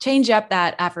can change up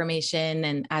that affirmation,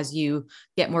 and as you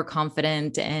get more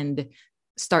confident and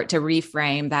start to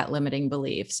reframe that limiting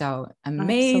belief. So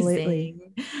amazing.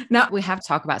 Absolutely. Now we have to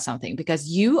talk about something, because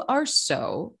you are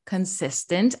so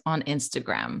consistent on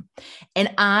Instagram.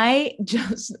 And I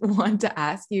just want to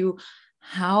ask you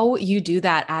how you do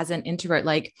that as an introvert.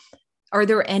 Like, are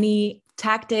there any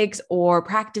tactics or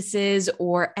practices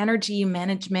or energy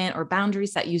management or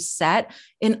boundaries that you set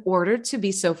in order to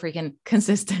be so freaking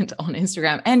consistent on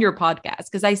Instagram and your podcast?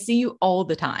 Because I see you all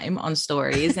the time on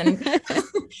stories, and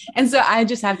and so I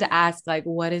just have to ask, like,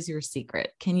 what is your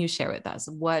secret? Can you share with us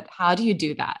how do you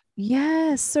do that?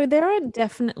 Yeah, so there are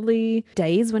definitely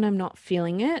days when I'm not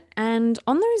feeling it, and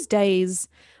on those days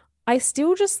I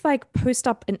still just like post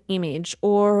up an image,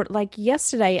 or like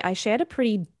yesterday I shared a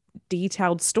pretty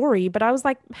detailed story, but I was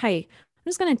like, hey, I'm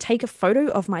just going to take a photo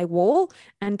of my wall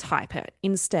and type it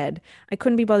instead. I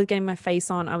couldn't be bothered getting my face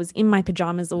on. I was in my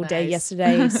pajamas all day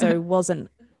yesterday, so wasn't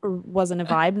wasn't a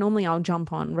vibe. Normally I'll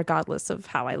jump on regardless of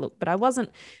how I look, but I wasn't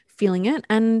feeling it.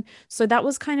 And so that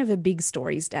was kind of a big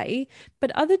stories day.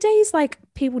 But other days, like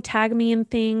people tag me in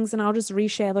things and I'll just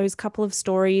reshare those couple of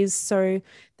stories. So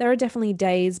there are definitely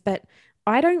days, but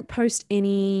I don't post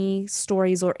any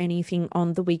stories or anything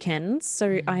on the weekends.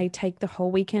 So I take the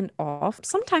whole weekend off.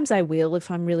 Sometimes I will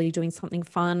if I'm really doing something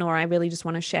fun or I really just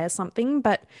want to share something,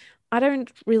 but I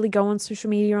don't really go on social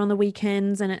media on the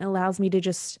weekends, and it allows me to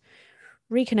just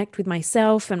reconnect with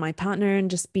myself and my partner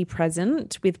and just be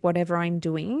present with whatever I'm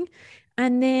doing.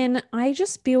 And then I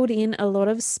just build in a lot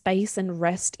of space and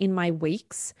rest in my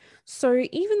weeks. So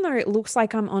even though it looks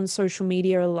like I'm on social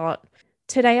media a lot,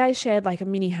 today I shared like a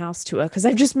mini house tour because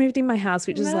I've just moved in my house,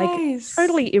 which is like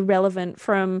totally irrelevant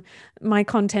from my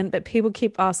content, but people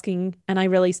keep asking, and I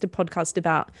released a podcast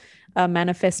about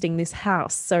manifesting this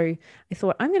house. So I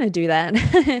thought I'm going to do that.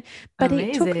 But Amazing.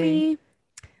 it took me,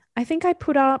 I think I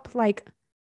put up like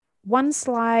one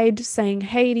slide saying,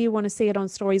 hey, do you want to see it on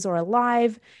stories or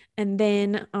alive? And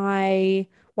then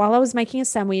while I was making a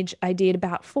sandwich, I did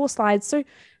about 4 slides. So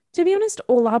to be honest,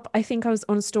 all up, I think I was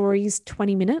on stories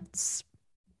 20 minutes.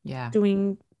 Yeah.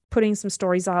 Putting some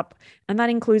stories up. And that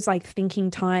includes like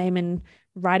thinking time and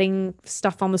writing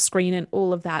stuff on the screen and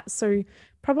all of that. So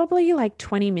probably like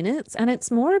 20 minutes. And it's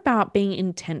more about being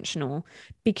intentional,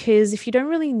 because if you don't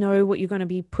really know what you're going to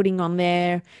be putting on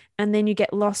there, and then you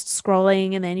get lost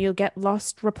scrolling, and then you'll get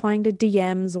lost replying to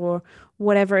DMs or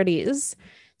whatever it is.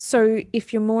 So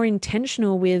if you're more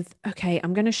intentional with, okay,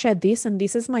 I'm going to share this and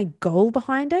this is my goal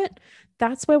behind it,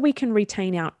 that's where we can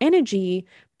retain our energy,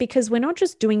 because we're not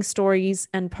just doing stories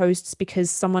and posts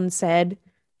because someone said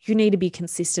you need to be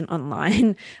consistent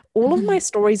online. All of my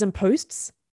stories and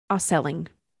posts are selling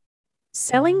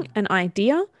an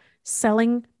idea,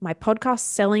 selling my podcast,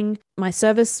 selling my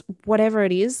service, whatever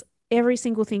it is. Every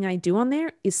single thing I do on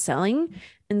there is selling.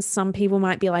 And some people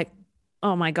might be like,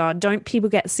 oh my God, don't people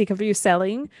get sick of you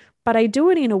selling? But I do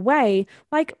it in a way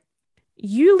like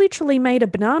you literally made a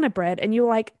banana bread and you're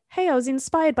like, hey, I was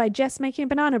inspired by Jess making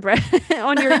banana bread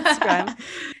on your Instagram.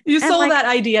 You sold that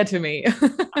idea to me.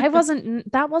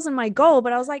 That wasn't my goal,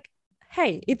 but I was like,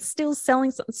 hey, it's still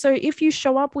selling. So if you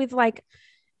show up with like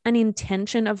an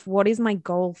intention of what is my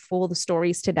goal for the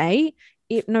stories today,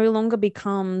 it no longer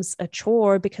becomes a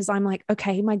chore, because I'm like,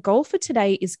 okay, my goal for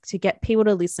today is to get people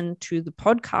to listen to the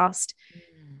podcast,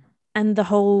 and the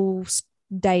whole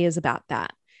day is about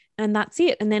that. And that's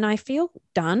it. And then I feel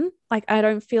done. Like I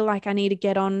don't feel like I need to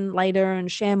get on later and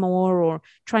share more or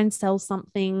try and sell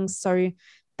something. So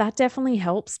that definitely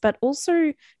helps. But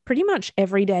also pretty much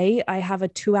every day I have a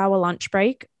 2-hour lunch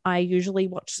break. I usually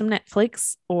watch some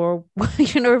Netflix or,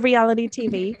 reality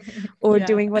TV or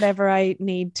doing whatever I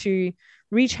need to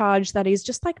recharge that is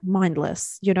just like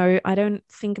mindless. I don't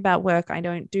think about work. I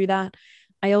don't do that.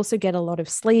 I also get a lot of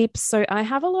sleep. So I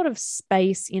have a lot of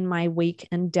space in my week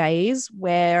and days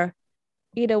where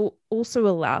it also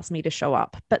allows me to show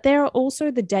up. But there are also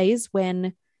the days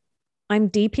when I'm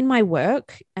deep in my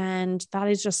work, and that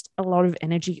is just a lot of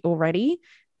energy already.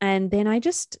 And then I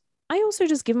also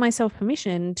just give myself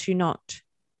permission to not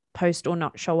post or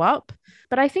not show up.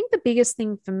 But I think the biggest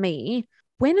thing for me,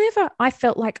 whenever I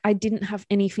felt like I didn't have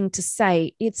anything to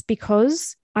say, it's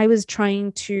because I was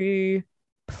trying to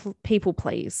people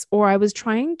please, or I was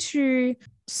trying to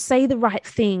say the right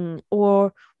thing,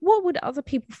 or what would other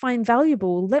people find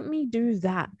valuable? Let me do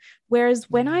that. Whereas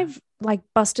when I've like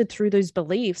busted through those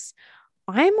beliefs,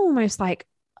 I'm almost like,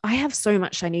 I have so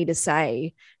much I need to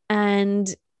say. And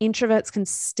introverts can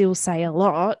still say a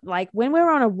lot. Like when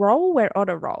we're on a roll, we're on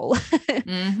a roll.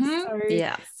 So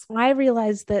yes. I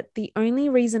realized that the only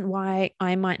reason why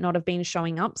I might not have been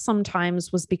showing up sometimes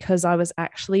was because I was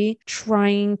actually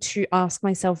trying to ask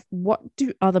myself, what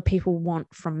do other people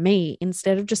want from me?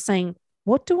 Instead of just saying,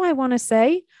 what do I want to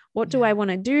say? What do I want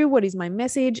to do? What is my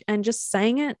message? And just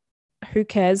saying it, who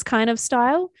cares kind of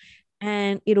style.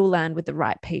 And it'll land with the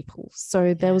right people.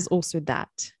 So there was also that.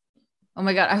 Oh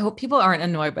my God. I hope people aren't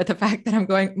annoyed by the fact that I'm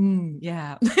going,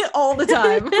 all the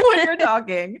time when you're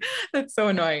talking. That's so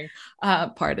annoying.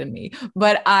 Pardon me.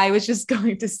 But I was just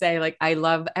going to say, like, I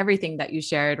love everything that you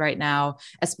shared right now,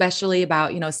 especially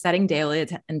about, setting daily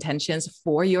intentions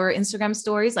for your Instagram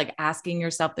stories, like asking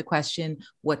yourself the question,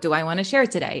 what do I want to share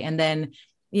today? And then,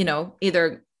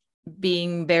 either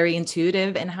being very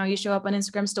intuitive in how you show up on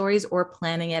Instagram stories or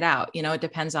planning it out. It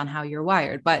depends on how you're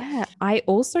wired. But I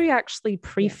also actually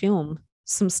pre-film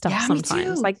some stuff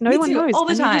sometimes. Like me one too, knows all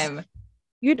the time.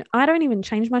 I don't even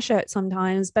change my shirt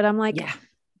sometimes, but I'm like,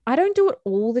 I don't do it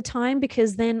all the time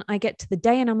because then I get to the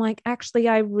day and I'm like, actually,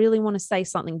 I really want to say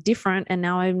something different. And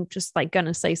now I'm just like going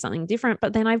to say something different.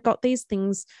 But then I've got these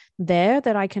things there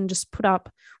that I can just put up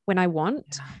when I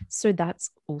want. Yeah. So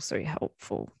that's also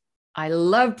helpful. I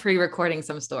love pre-recording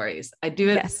some stories. I do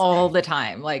it Yes. all the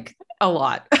time, like a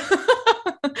lot.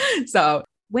 So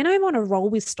When I'm on a roll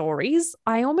with stories,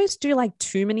 I almost do like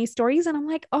too many stories and I'm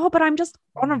like, oh, but I'm just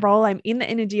on a roll. I'm in the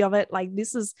energy of it. Like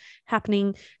this is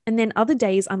happening. And then other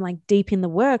days I'm like deep in the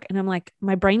work and I'm like,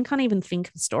 my brain can't even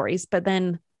think of stories. But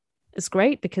then it's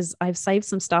great because I've saved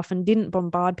some stuff and didn't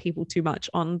bombard people too much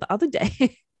on the other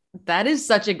day. that is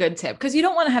such a good tip because you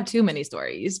don't want to have too many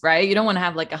stories, right? You don't want to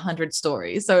have like 100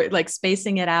 stories. So like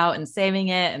spacing it out and saving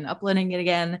it and uploading it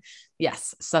again.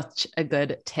 Yes, such a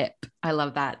good tip. I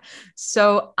love that.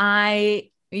 So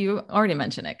you already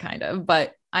mentioned it kind of,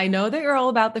 but I know that you're all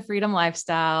about the freedom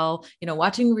lifestyle,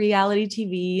 watching reality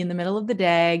TV in the middle of the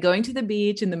day, going to the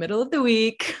beach in the middle of the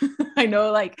week. I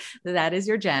know like that is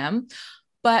your jam.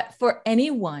 But for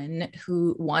anyone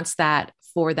who wants that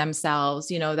for themselves,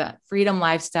 that freedom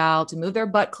lifestyle to move their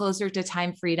butt closer to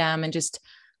time freedom and just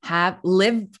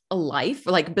live a life,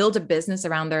 like build a business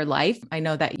around their life. I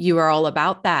know that you are all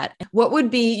about that. What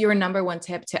would be your number one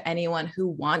tip to anyone who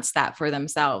wants that for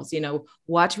themselves?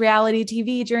 Watch reality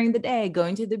TV during the day,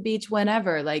 going to the beach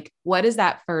whenever. Like, what is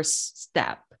that first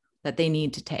step that they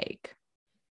need to take?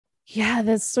 Yeah,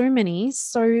 there's so many.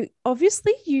 So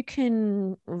obviously you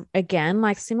can, again,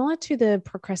 like similar to the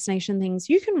procrastination things,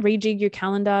 you can rejig your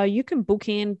calendar. You can book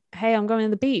in, hey, I'm going to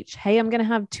the beach. Hey, I'm going to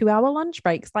have 2-hour lunch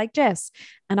breaks like Jess.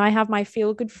 And I have my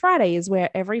Feel Good Fridays where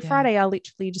every Friday I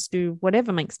literally just do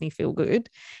whatever makes me feel good.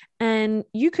 And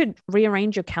you could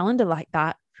rearrange your calendar like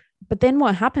that. But then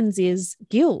what happens is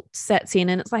guilt sets in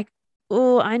and it's like,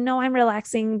 oh, I know I'm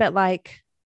relaxing, but like,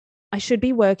 I should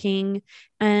be working,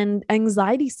 and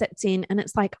anxiety sets in and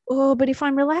it's like, oh, but if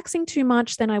I'm relaxing too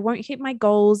much, then I won't hit my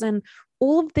goals. And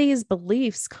all of these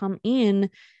beliefs come in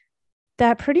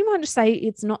that pretty much say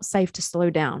it's not safe to slow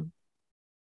down.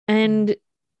 And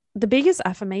the biggest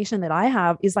affirmation that I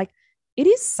have is like, it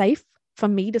is safe for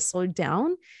me to slow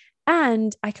down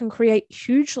and I can create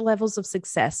huge levels of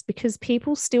success because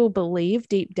people still believe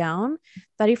deep down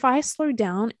that if I slow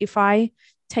down, if I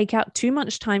take out too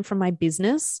much time from my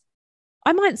business,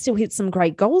 I might still hit some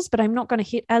great goals, but I'm not going to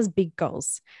hit as big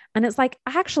goals. And it's like,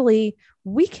 actually,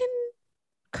 we can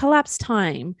collapse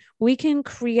time. We can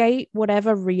create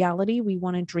whatever reality we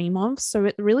want to dream of. So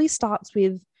it really starts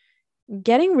with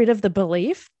getting rid of the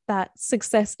belief that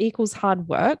success equals hard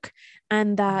work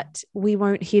and that we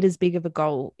won't hit as big of a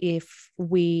goal if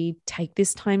we take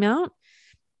this time out.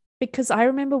 Because I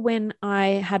remember when I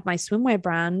had my swimwear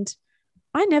brand,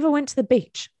 I never went to the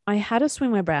beach. I had a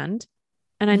swimwear brand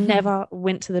and I never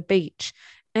went to the beach.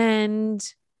 And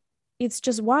it's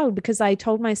just wild because I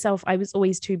told myself I was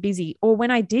always too busy. Or when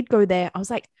I did go there, I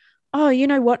was like, oh, you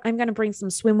know what? I'm going to bring some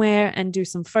swimwear and do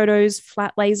some photos,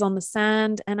 flat lays on the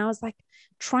sand. And I was like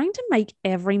trying to make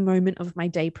every moment of my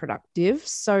day productive.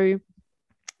 So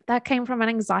that came from an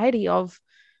anxiety of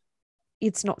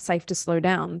it's not safe to slow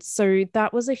down. So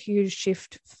that was a huge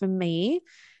shift for me.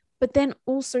 But then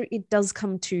also it does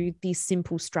come to these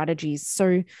simple strategies.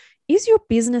 So is your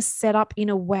business set up in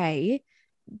a way,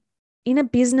 in a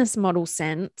business model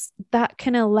sense, that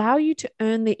can allow you to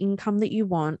earn the income that you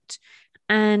want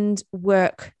and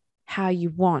work how you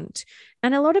want?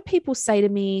 And a lot of people say to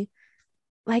me,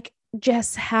 like,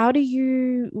 Jess, how do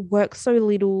you work so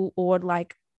little? Or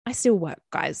like, I still work,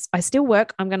 guys. I still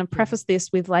work. I'm going to preface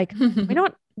this with like,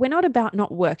 we're not about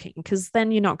not working because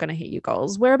then you're not going to hit your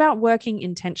goals. We're about working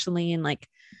intentionally and like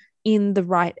in the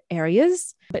right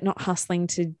areas, but not hustling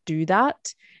to do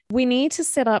that. We need to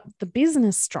set up the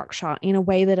business structure in a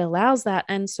way that allows that.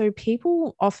 And so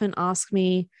people often ask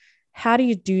me, how do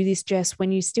you do this, Jess,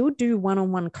 when you still do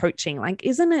one-on-one coaching? Like,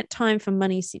 isn't it time for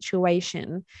money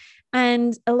situation?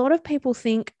 And a lot of people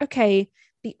think, okay,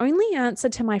 the only answer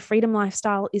to my freedom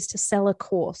lifestyle is to sell a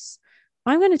course.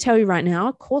 I'm going to tell you right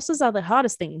now, courses are the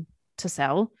hardest thing to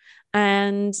sell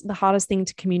and the hardest thing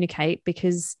to communicate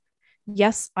because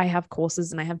yes, I have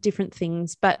courses and I have different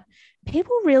things, but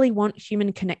people really want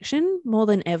human connection more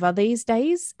than ever these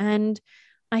days. And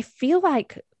I feel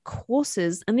like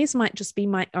courses, and this might just be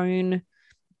my own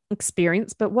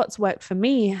experience, but what's worked for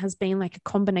me has been like a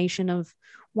combination of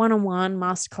one-on-one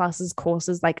masterclasses,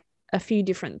 courses, like a few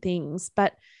different things.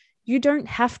 But you don't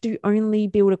have to only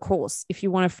build a course if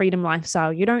you want a freedom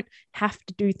lifestyle. You don't have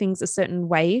to do things a certain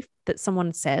way that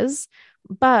someone says,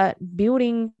 but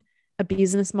building a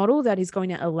business model that is going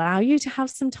to allow you to have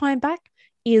some time back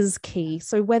is key.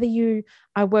 So whether you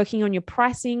are working on your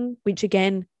pricing, which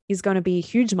again is going to be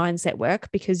huge mindset work,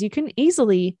 because you can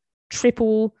easily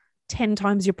triple 10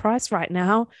 times your price right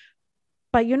now,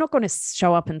 but you're not going to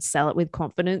show up and sell it with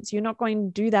confidence. You're not going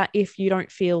to do that if you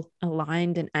don't feel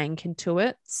aligned and anchored to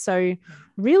it. So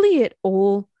really it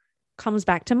all comes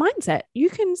back to mindset. You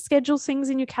can schedule things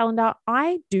in your calendar.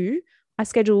 I do. I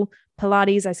schedule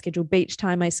Pilates, I schedule beach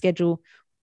time, I schedule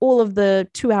all of the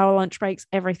 2-hour lunch breaks,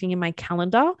 everything in my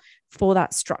calendar for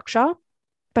that structure.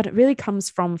 But it really comes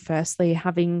from firstly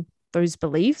having those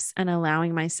beliefs and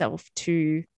allowing myself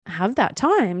to have that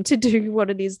time to do what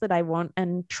it is that I want,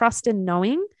 and trust in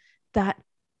knowing that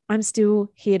I'm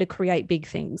still here to create big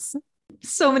things.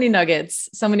 So many nuggets,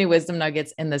 so many wisdom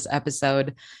nuggets in this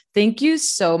episode. Thank you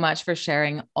so much for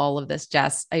sharing all of this,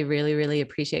 Jess. I really, really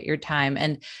appreciate your time.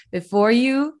 And before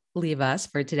you leave us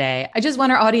for today, I just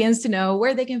want our audience to know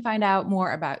where they can find out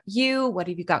more about you. What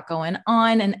have you got going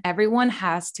on? And everyone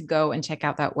has to go and check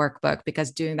out that workbook,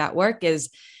 because doing that work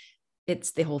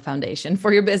it's the whole foundation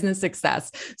for your business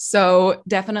success. So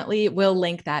definitely we'll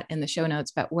link that in the show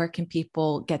notes, but where can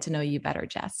people get to know you better,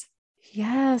 Jess?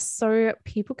 Yeah, so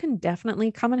people can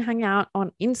definitely come and hang out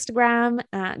on Instagram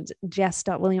at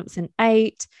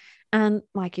jess.williamson8. And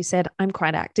like you said, I'm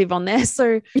quite active on there.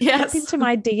 So yes, into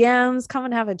my DMs, come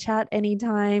and have a chat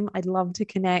anytime. I'd love to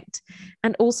connect.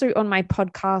 And also on my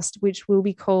podcast, which will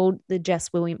be called the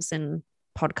Jess Williamson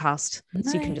podcast.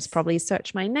 Nice. So you can just probably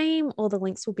search my name, or the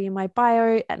links will be in my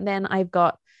bio. And then I've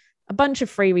got a bunch of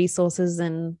free resources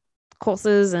and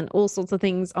courses and all sorts of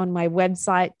things on my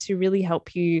website to really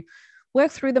help you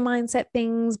work through the mindset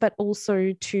things, but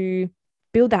also to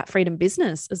build that freedom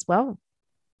business as well.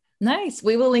 Nice.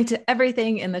 We will link to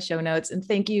everything in the show notes. And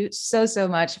thank you so, so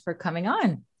much for coming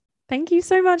on. Thank you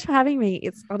so much for having me.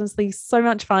 It's honestly so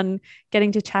much fun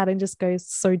getting to chat and just go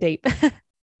so deep.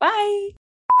 Bye.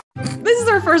 This is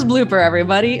our first blooper,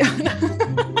 everybody.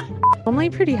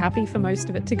 I'm pretty happy for most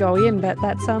of it to go in, but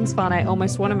that sounds fun. I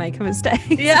almost want to make a mistake.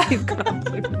 Yeah.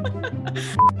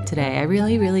 Today, I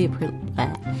really, really appreciate.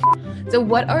 So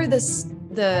what are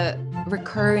the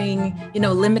recurring,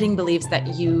 limiting beliefs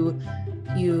that you,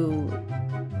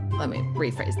 let me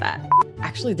rephrase that.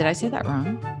 Actually, did I say that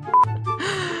wrong?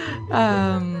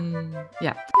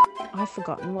 Yeah. I've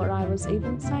forgotten what I was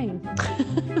even saying.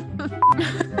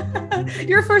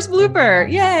 Your first blooper.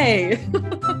 Yay.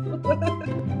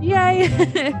 Yay.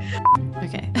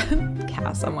 Okay.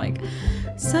 Cass, I'm like,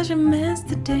 such a mess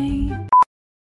today.